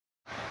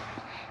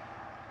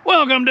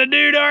Welcome to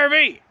Dude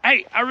RV.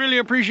 Hey, I really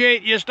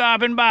appreciate you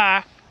stopping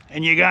by,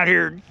 and you got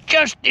here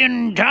just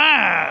in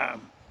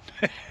time.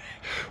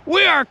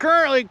 We are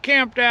currently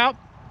camped out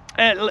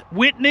at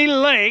Whitney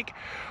Lake,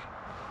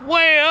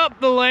 way up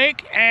the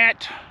lake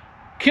at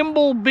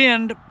Kimball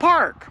Bend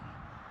Park.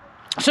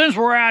 Since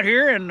we're out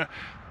here and the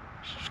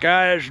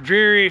sky is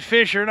dreary,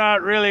 fish are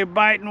not really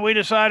biting, we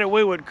decided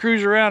we would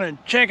cruise around and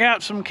check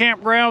out some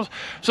campgrounds.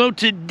 So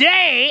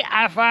today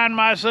I find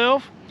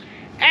myself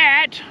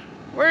at,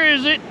 where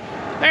is it?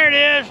 There it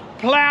is,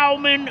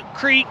 Plowman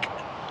Creek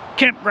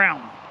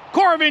Campground.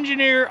 Corps of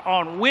Engineer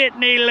on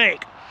Whitney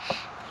Lake.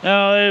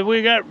 Now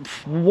we got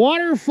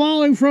water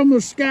falling from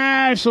the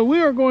sky, so we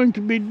are going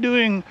to be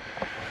doing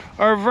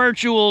our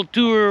virtual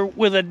tour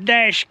with a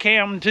dash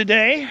cam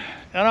today.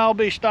 And I'll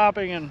be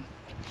stopping and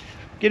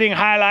getting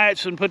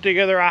highlights and put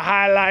together a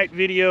highlight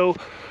video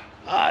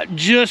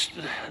just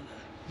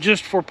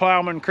for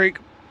Plowman Creek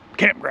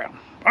Campground.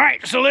 All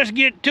right, so let's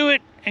get to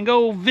it and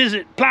go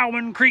visit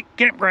Plowman Creek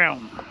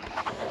Campground. Get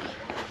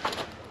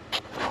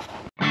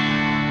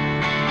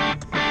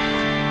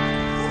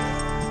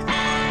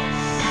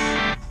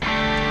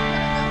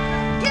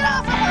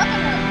off of her!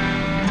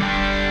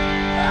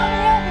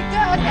 Oh, be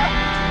good.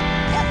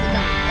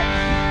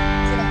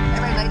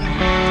 Everybody lay down.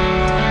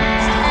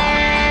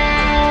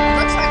 It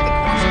looks like the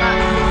course might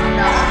be different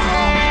now.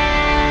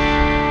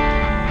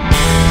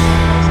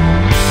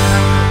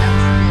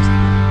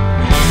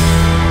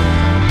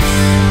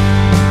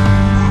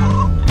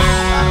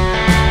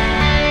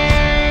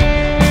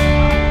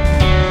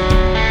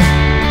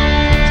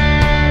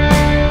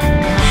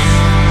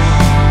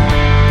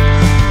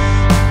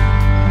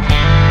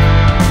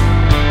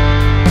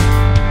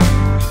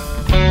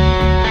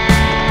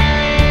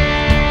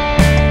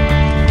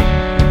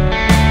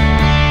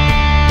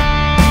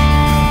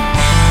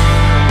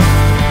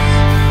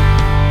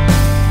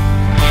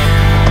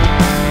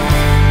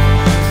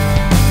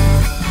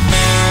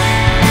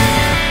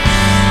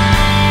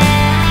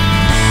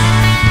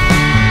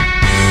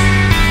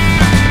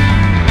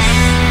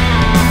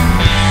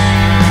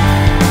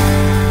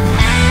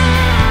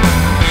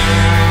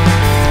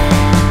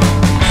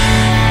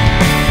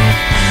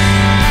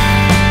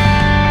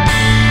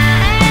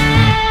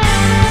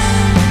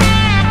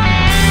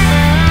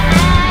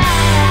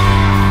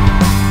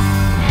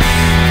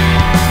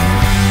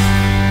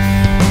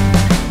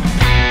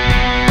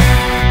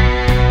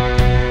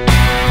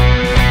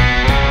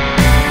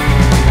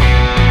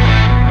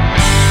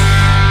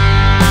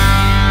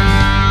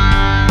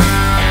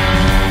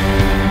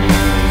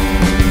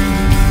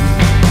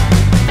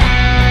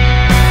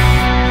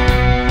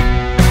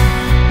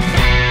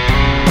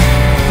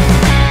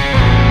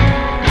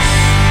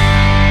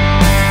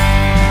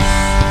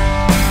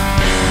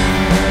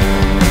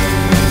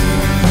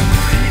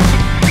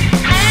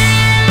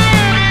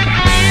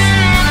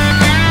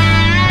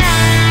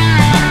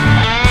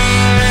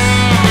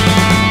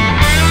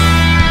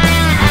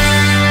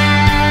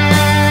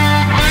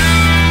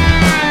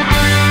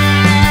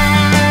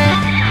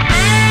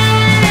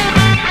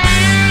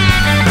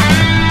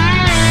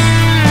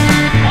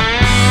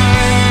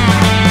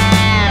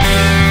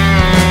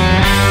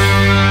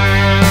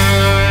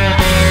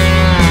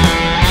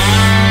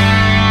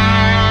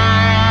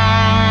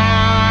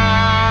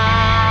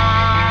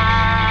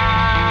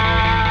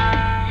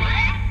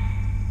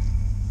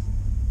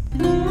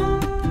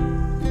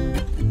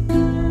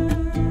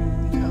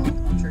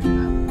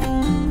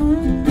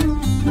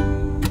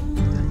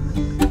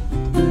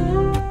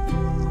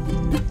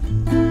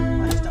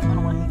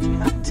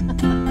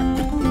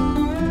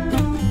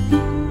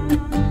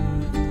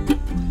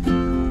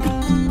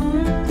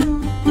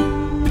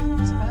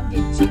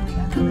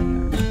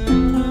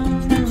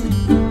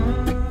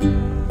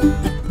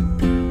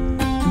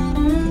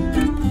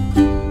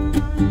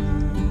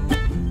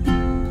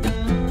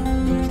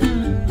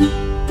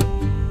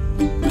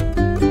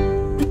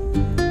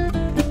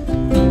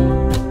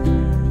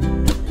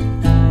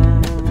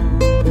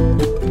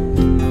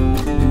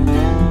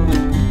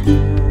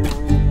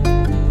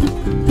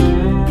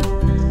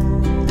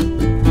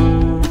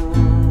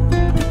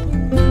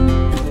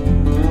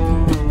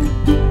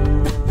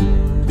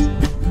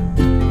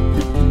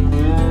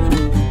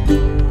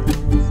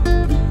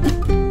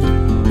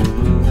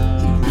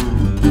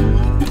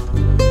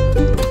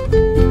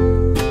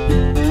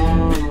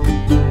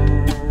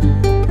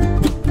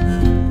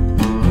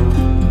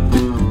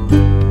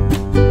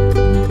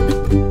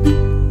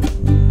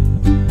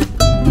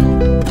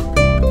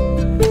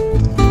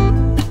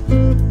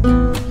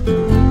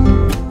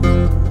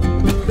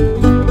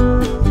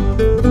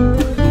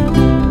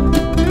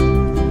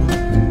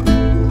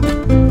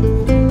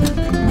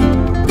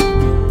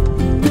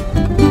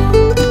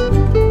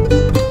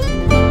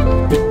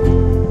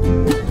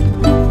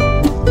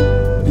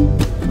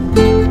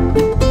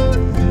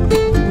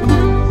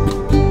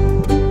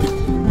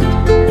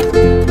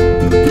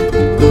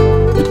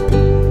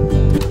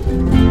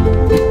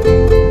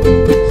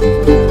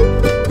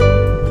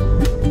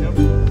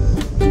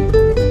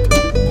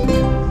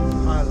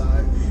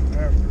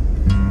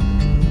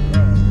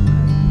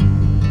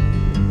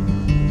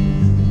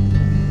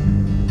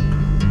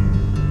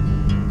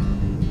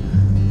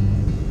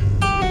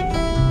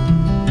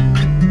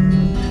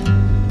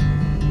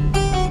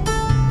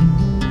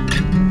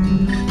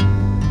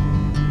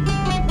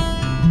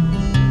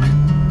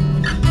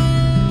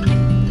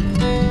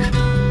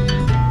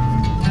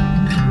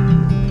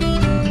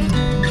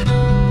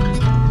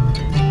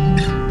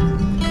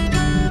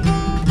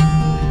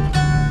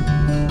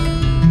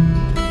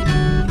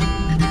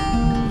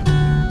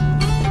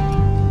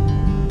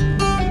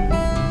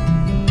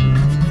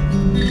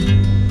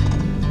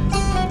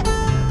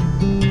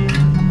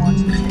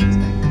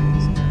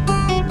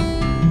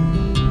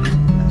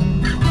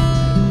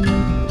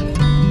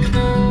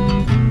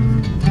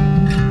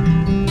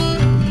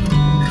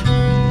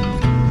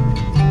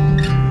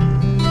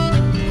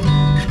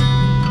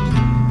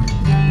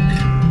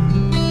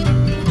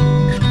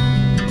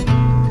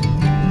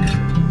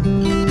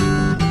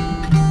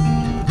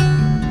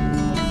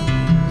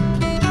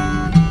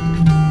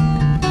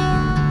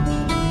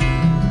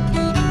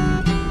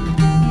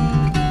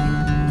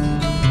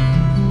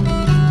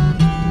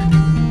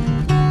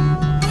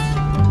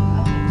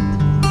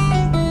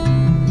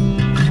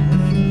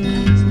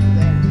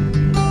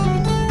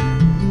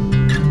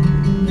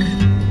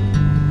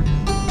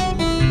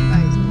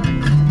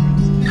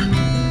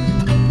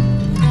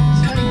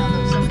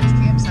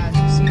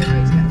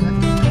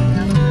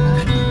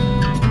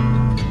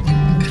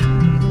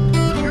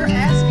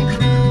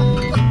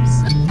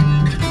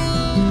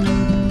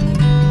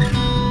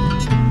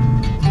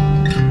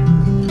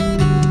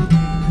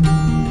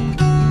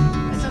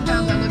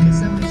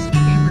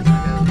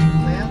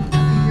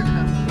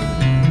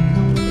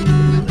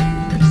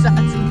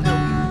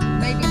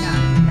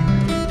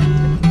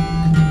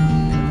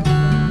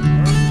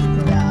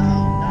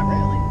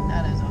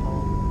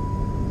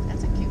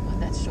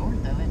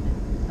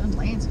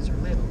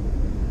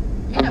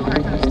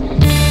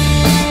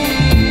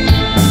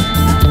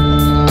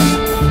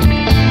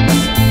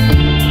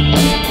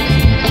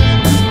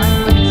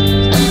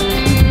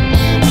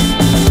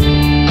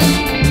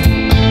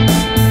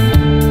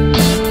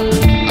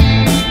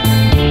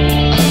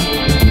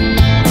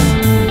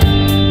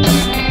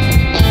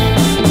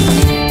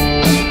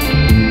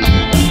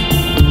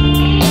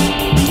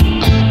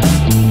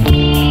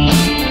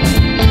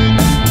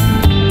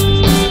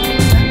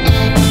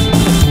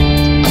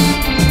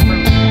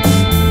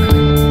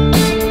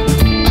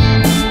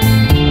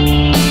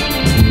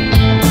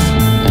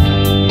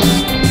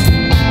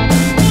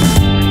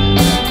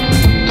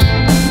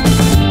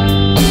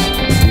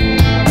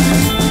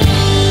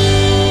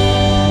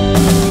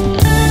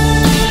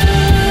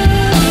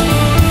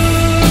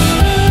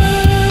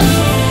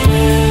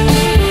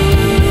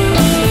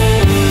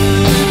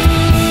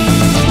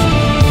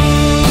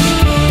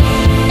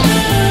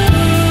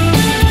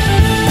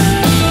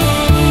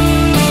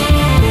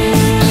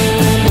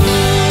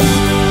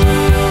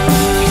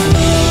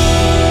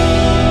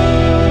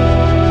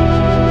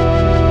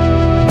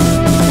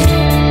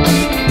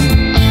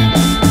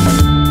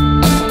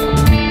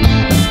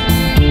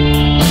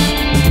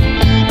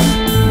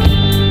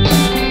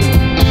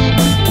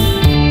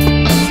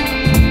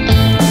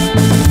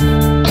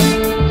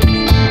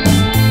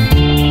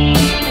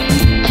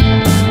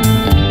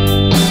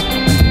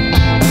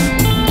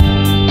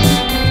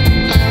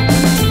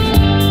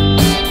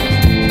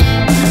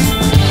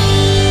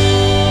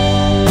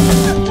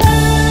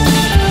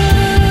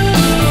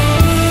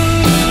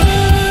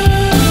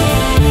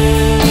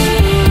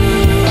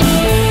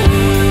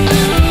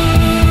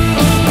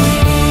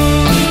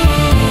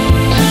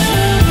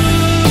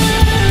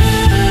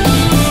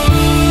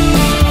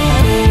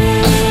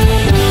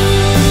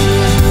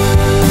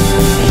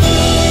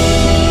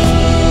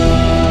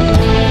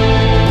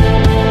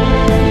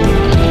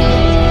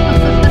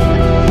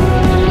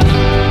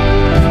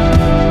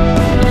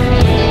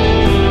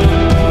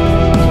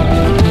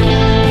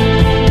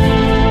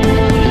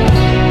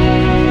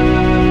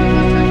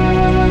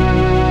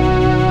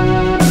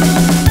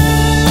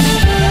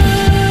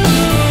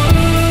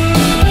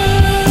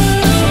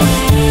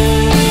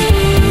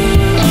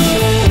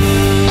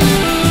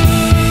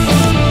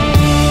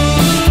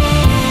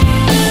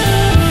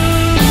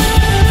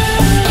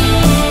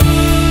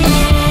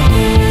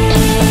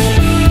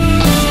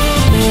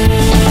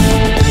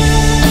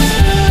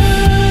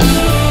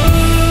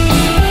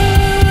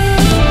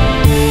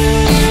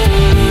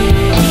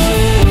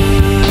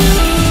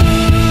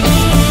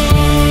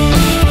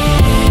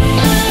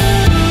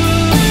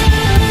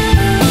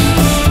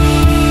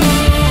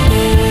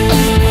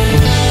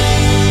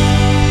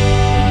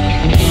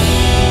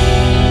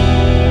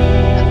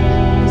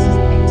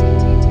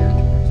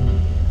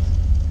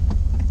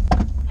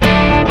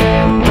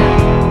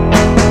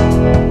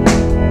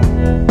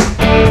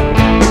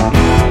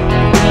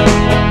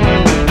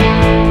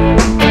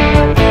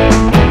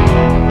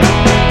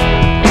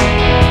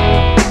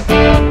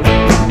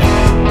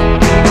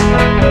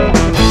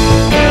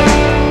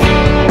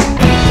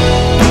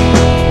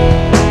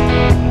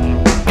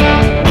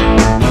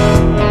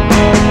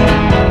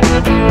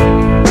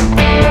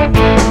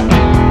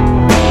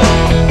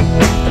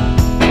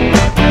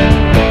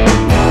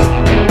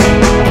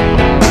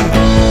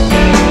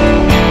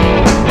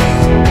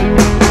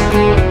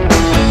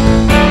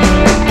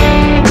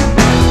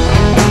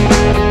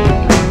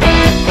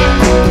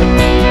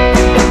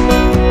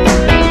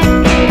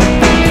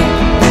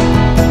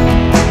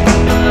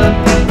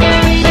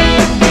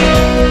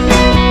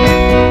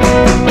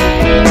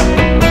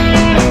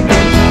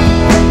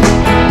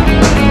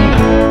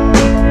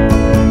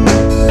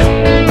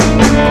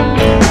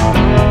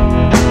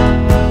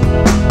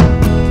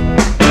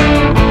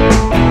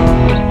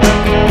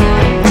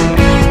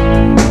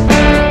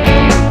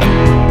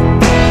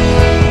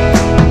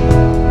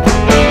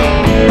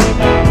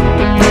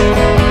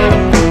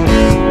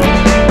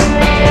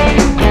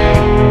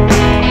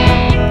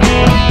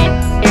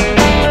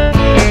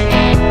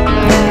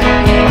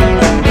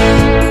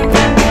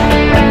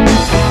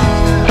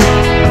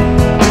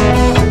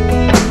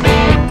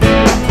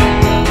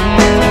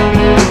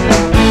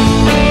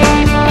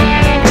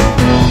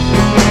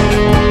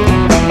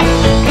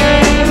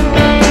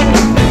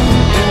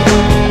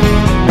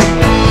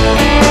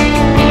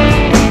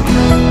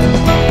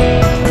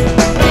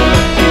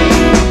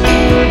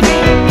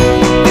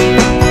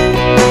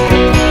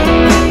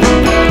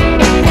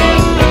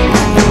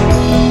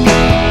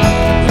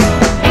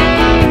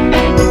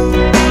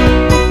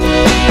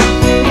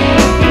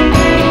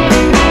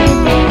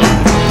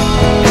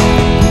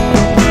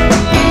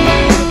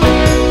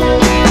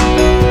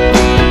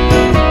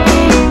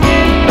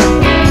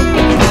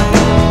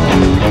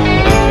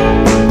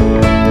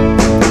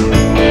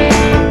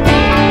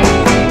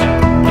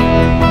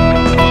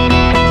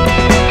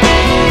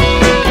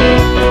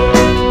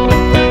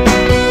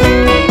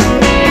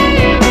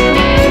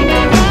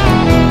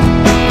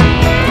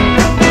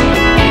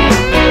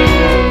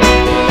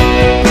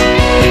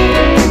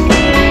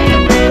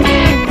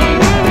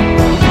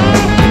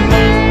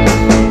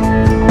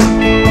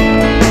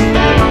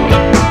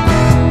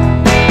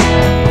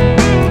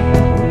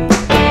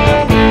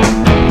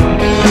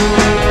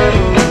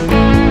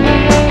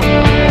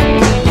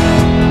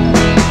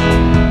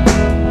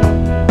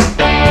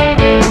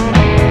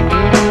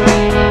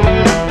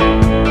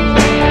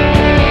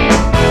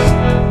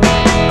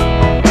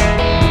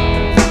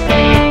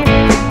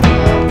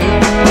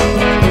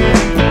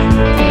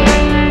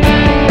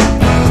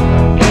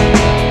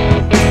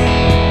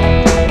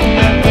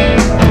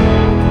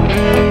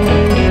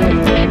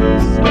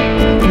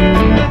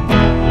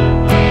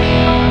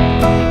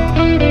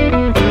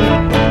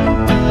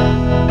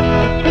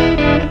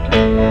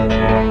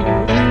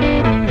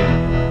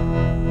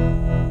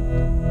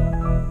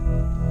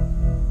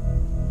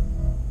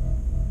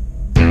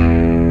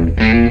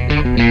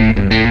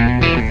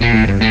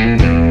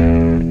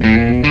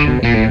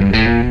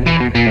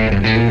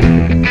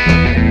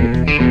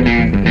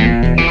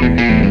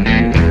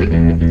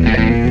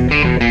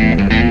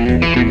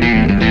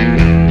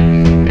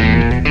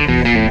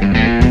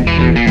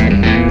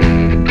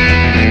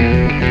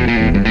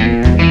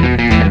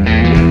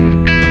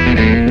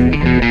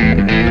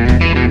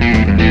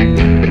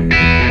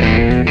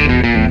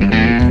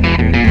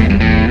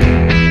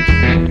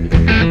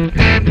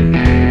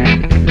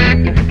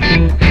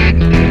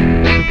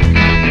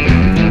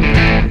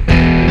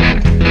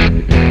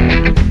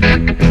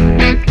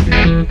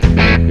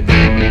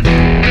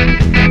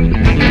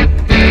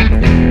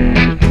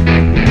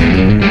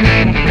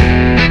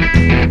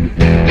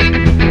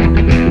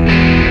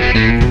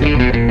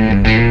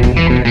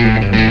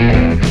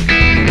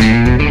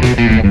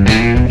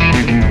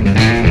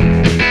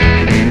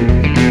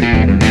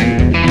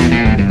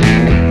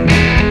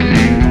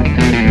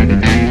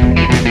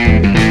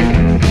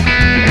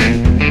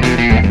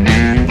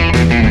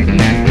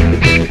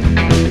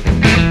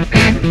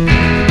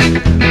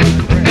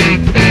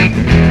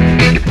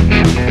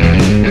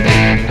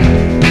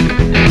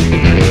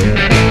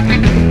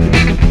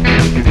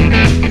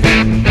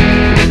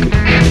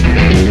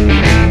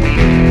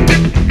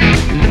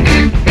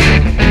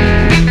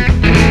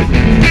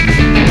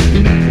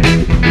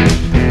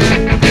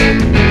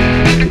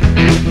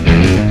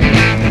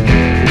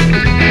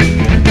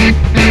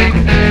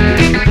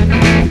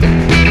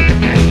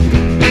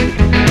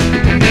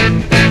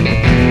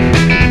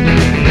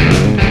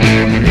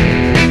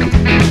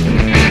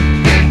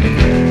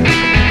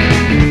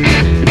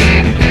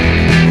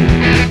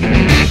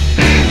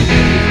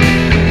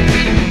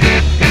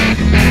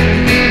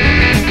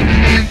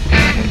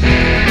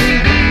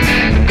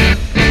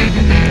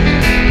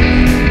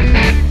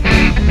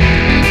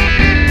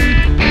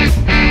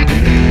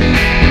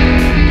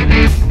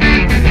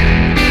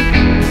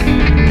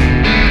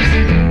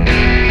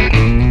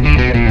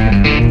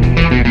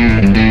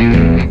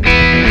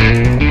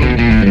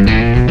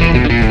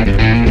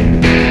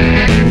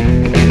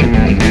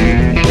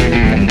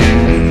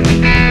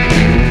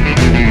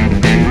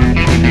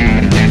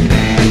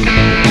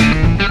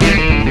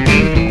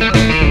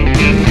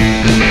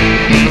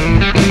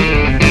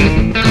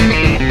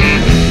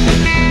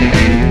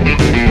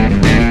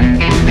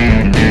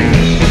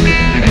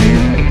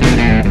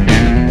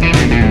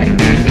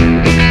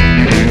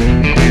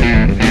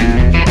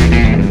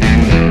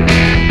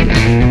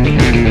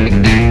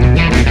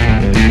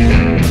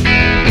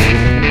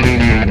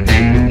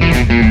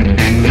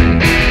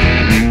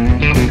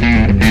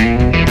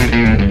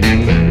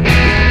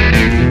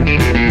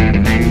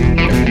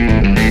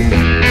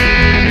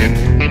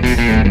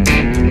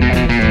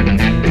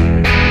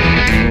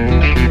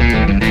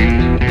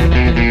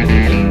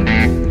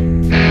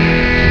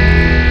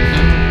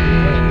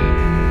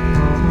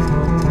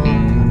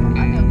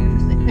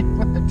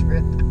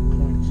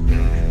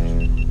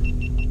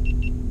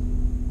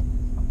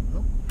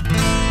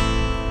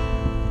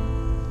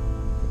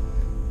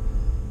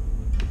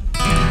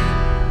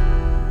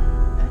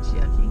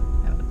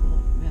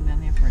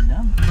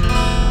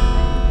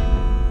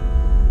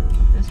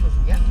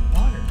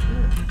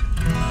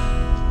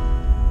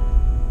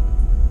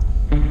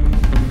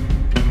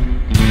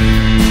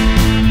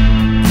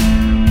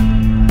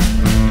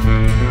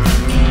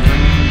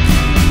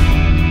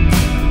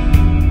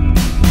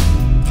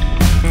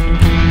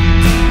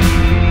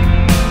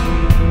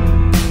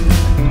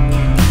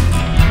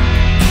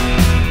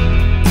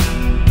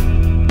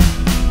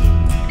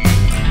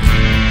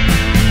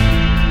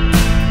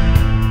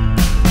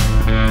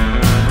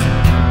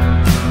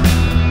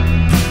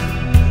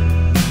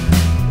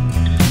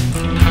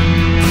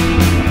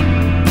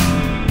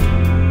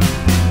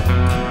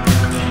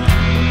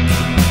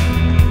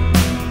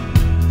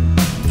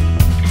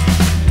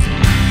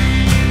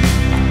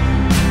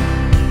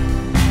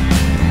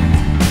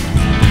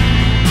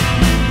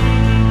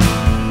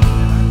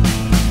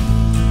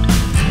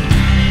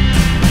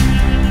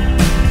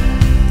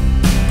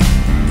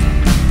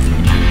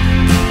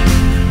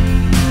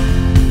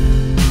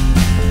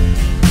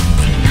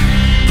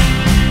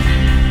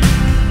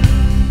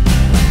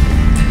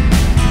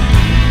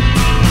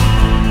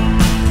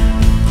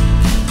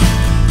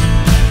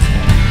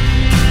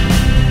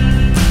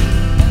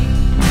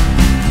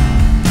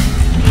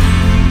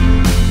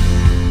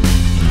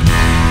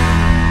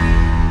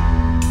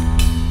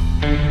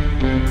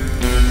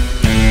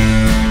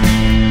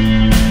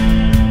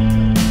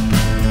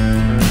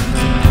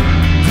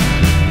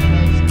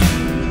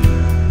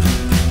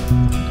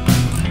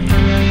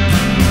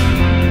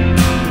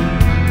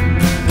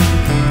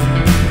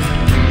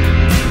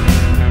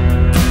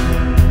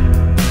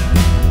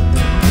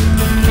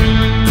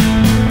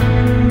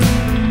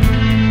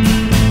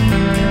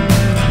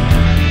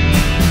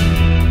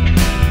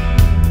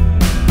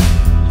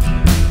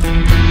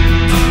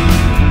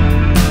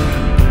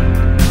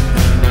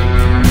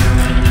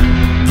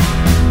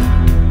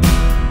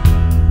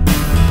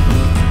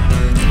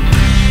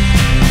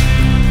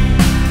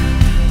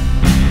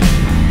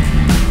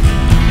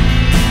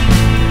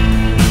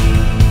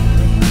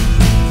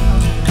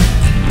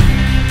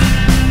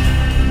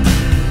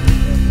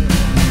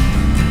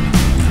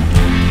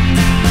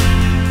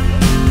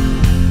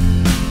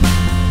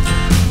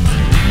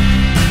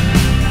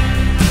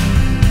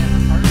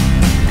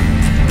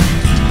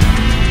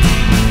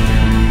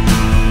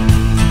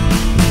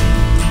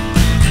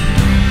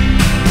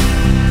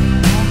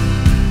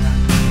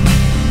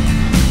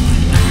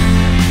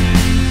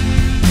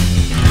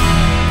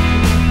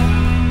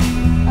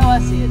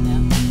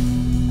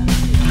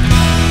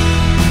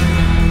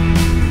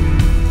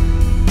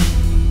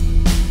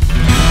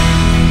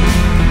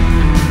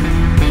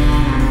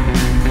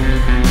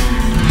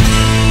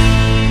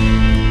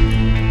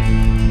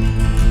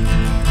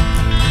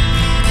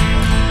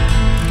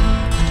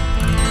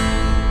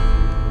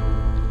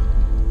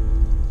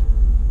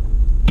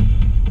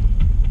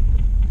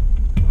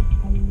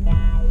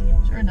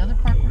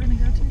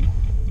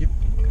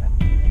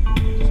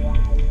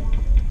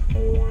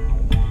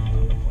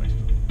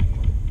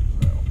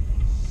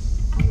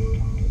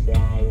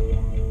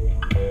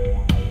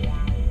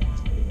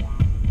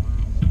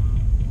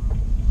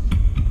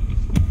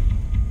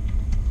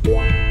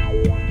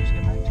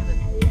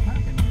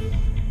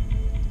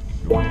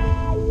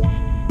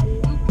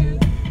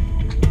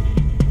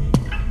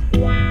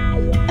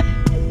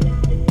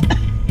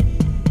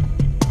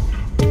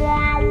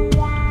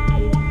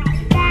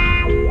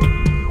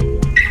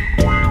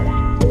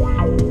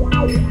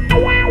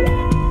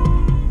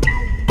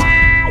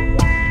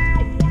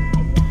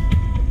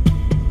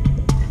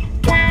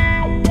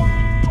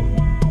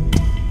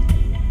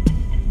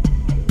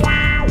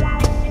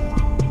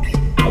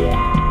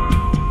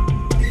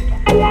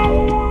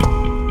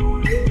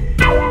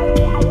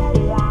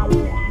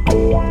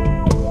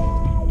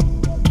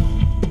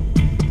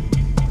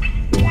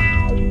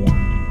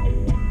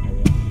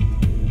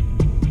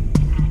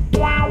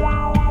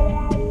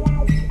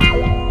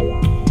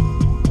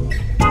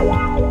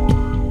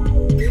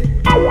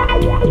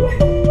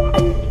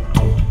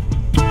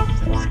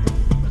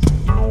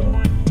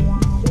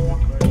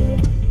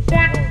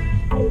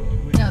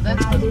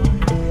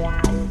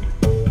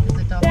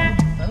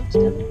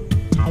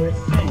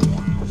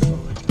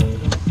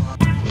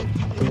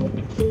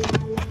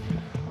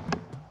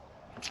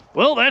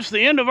 Well, that's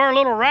the end of our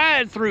little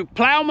ride through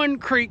Plowman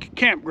Creek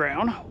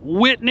Campground,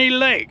 Whitney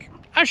Lake.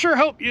 I sure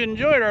hope you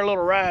enjoyed our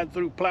little ride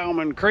through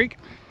Plowman Creek.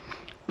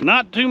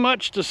 Not too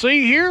much to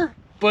see here,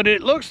 but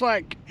it looks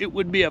like it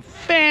would be a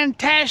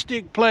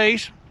fantastic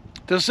place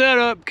to set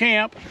up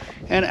camp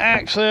and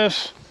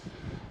access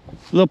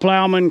the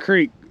Plowman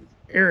Creek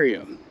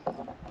area.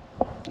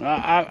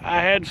 I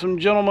had some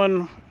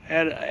gentlemen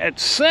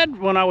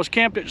when I was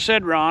camped at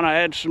Cedron, I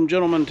had some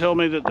gentlemen tell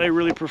me that they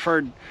really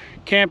preferred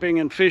camping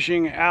and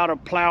fishing out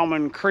of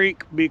Plowman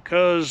Creek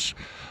because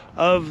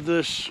of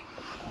this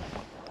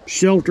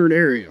sheltered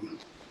area.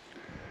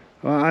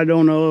 I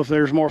don't know if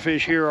there's more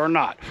fish here or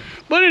not.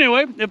 But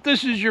anyway, if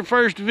this is your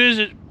first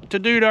visit to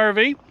Dude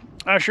RV,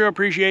 I sure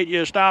appreciate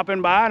you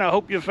stopping by, and I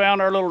hope you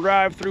found our little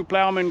drive through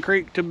Plowman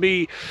Creek to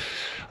be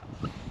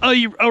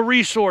a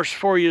resource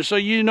for you so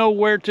you know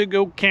where to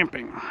go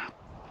camping.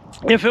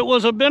 If it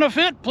was a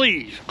benefit,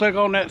 please click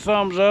on that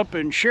thumbs up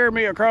and share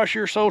me across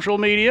your social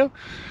media.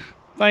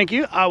 Thank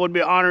you. I would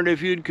be honored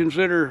if you'd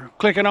consider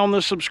clicking on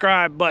the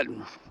subscribe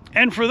button.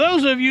 And for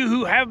those of you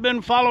who have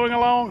been following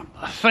along,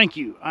 thank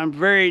you. I'm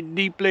very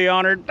deeply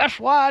honored. That's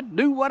why I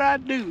do what I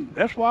do.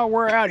 That's why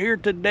we're out here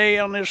today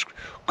on this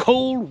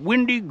cold,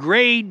 windy,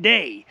 gray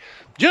day.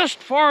 Just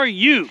for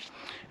you.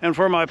 And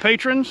for my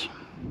patrons,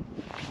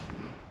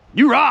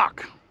 you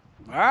rock.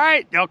 All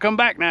right, y'all come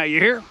back now, you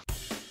hear?